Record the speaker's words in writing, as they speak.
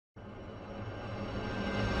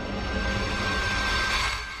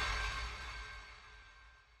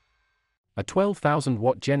A 12,000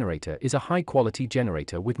 watt generator is a high-quality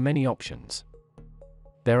generator with many options.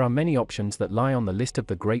 There are many options that lie on the list of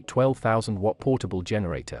the great 12,000 watt portable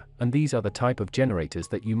generator, and these are the type of generators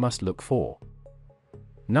that you must look for.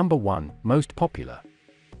 Number 1, most popular.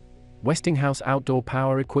 Westinghouse Outdoor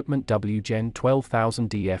Power Equipment WGen 12,000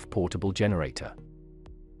 DF Portable Generator.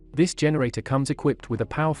 This generator comes equipped with a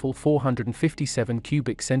powerful 457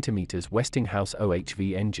 cubic centimeters Westinghouse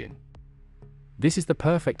OHV engine. This is the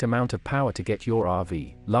perfect amount of power to get your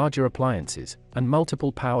RV, larger appliances, and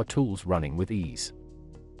multiple power tools running with ease.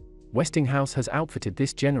 Westinghouse has outfitted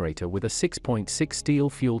this generator with a 6.6 steel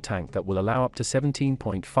fuel tank that will allow up to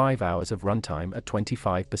 17.5 hours of runtime at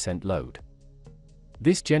 25% load.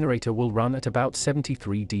 This generator will run at about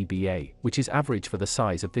 73 dBA, which is average for the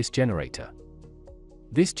size of this generator.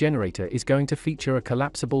 This generator is going to feature a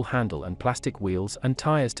collapsible handle and plastic wheels and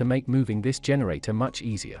tires to make moving this generator much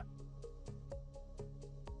easier.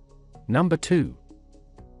 Number 2.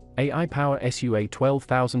 A-iPower SUA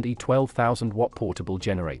 12,000E 12,000 watt portable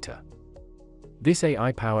generator. This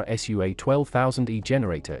A-iPower SUA 12,000E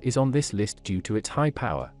generator is on this list due to its high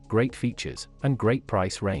power, great features, and great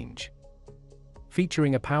price range.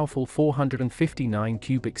 Featuring a powerful 459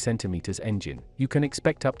 cubic centimeters engine, you can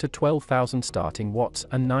expect up to 12,000 starting watts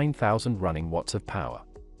and 9,000 running watts of power.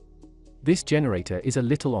 This generator is a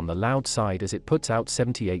little on the loud side as it puts out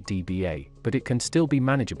 78 dBA, but it can still be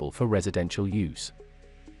manageable for residential use.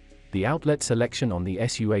 The outlet selection on the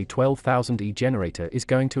SUA 12,000E generator is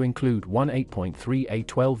going to include one 8.3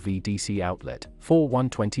 A12V DC outlet, 4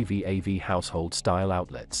 120V AV household-style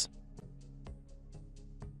outlets.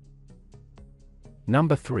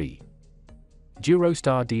 Number 3.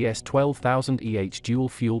 DuroStar DS 12,000EH Dual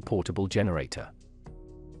Fuel Portable Generator.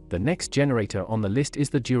 The next generator on the list is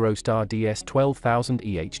the DuroStar DS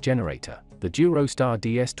 12,000EH generator. The DuroStar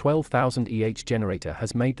DS 12,000EH generator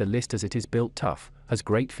has made the list as it is built tough, has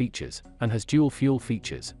great features, and has dual fuel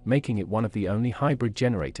features, making it one of the only hybrid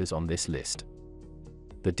generators on this list.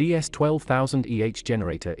 The DS 12,000EH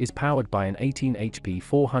generator is powered by an 18 HP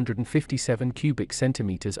 457 cubic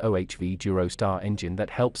centimeters OHV DuroStar engine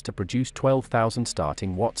that helps to produce 12,000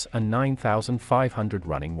 starting watts and 9,500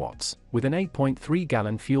 running watts. With an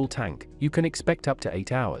 8.3-gallon fuel tank, you can expect up to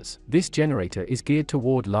 8 hours. This generator is geared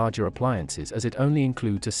toward larger appliances as it only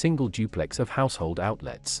includes a single duplex of household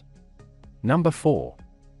outlets. Number 4.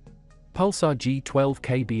 Pulsar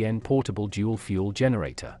G12KBN Portable Dual Fuel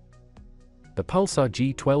Generator. The Pulsar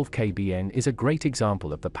G12KBN is a great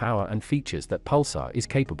example of the power and features that Pulsar is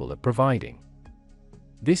capable of providing.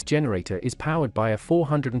 This generator is powered by a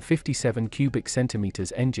 457 cubic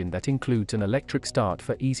centimeters engine that includes an electric start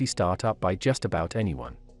for easy startup by just about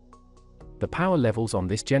anyone. The power levels on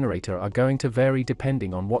this generator are going to vary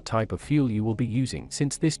depending on what type of fuel you will be using,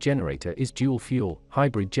 since this generator is dual fuel,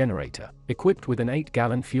 hybrid generator. Equipped with an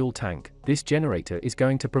 8-gallon fuel tank, this generator is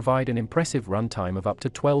going to provide an impressive runtime of up to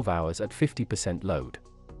 12 hours at 50% load.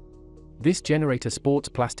 This generator sports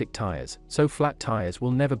plastic tires, so flat tires will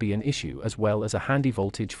never be an issue, as well as a handy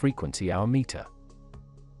voltage frequency hour meter.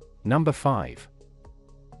 Number 5.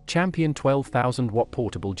 Champion 12,000 watt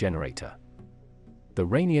portable generator. The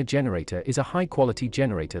Rainier generator is a high-quality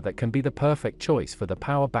generator that can be the perfect choice for the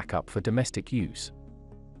power backup for domestic use.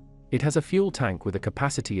 It has a fuel tank with a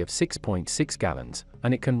capacity of 6.6 gallons,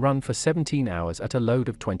 and it can run for 17 hours at a load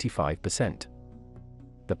of 25%.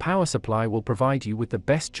 The power supply will provide you with the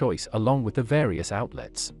best choice along with the various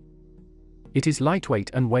outlets. It is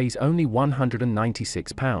lightweight and weighs only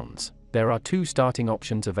 196 pounds. There are two starting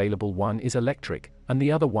options available. One is electric, and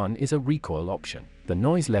the other one is a recoil option. The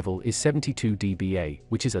noise level is 72 dBA,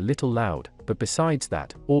 which is a little loud, but besides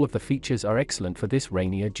that, all of the features are excellent for this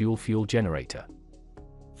Rainier dual fuel generator.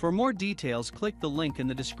 For more details, click the link in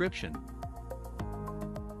the description.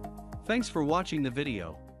 Thanks for watching the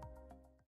video.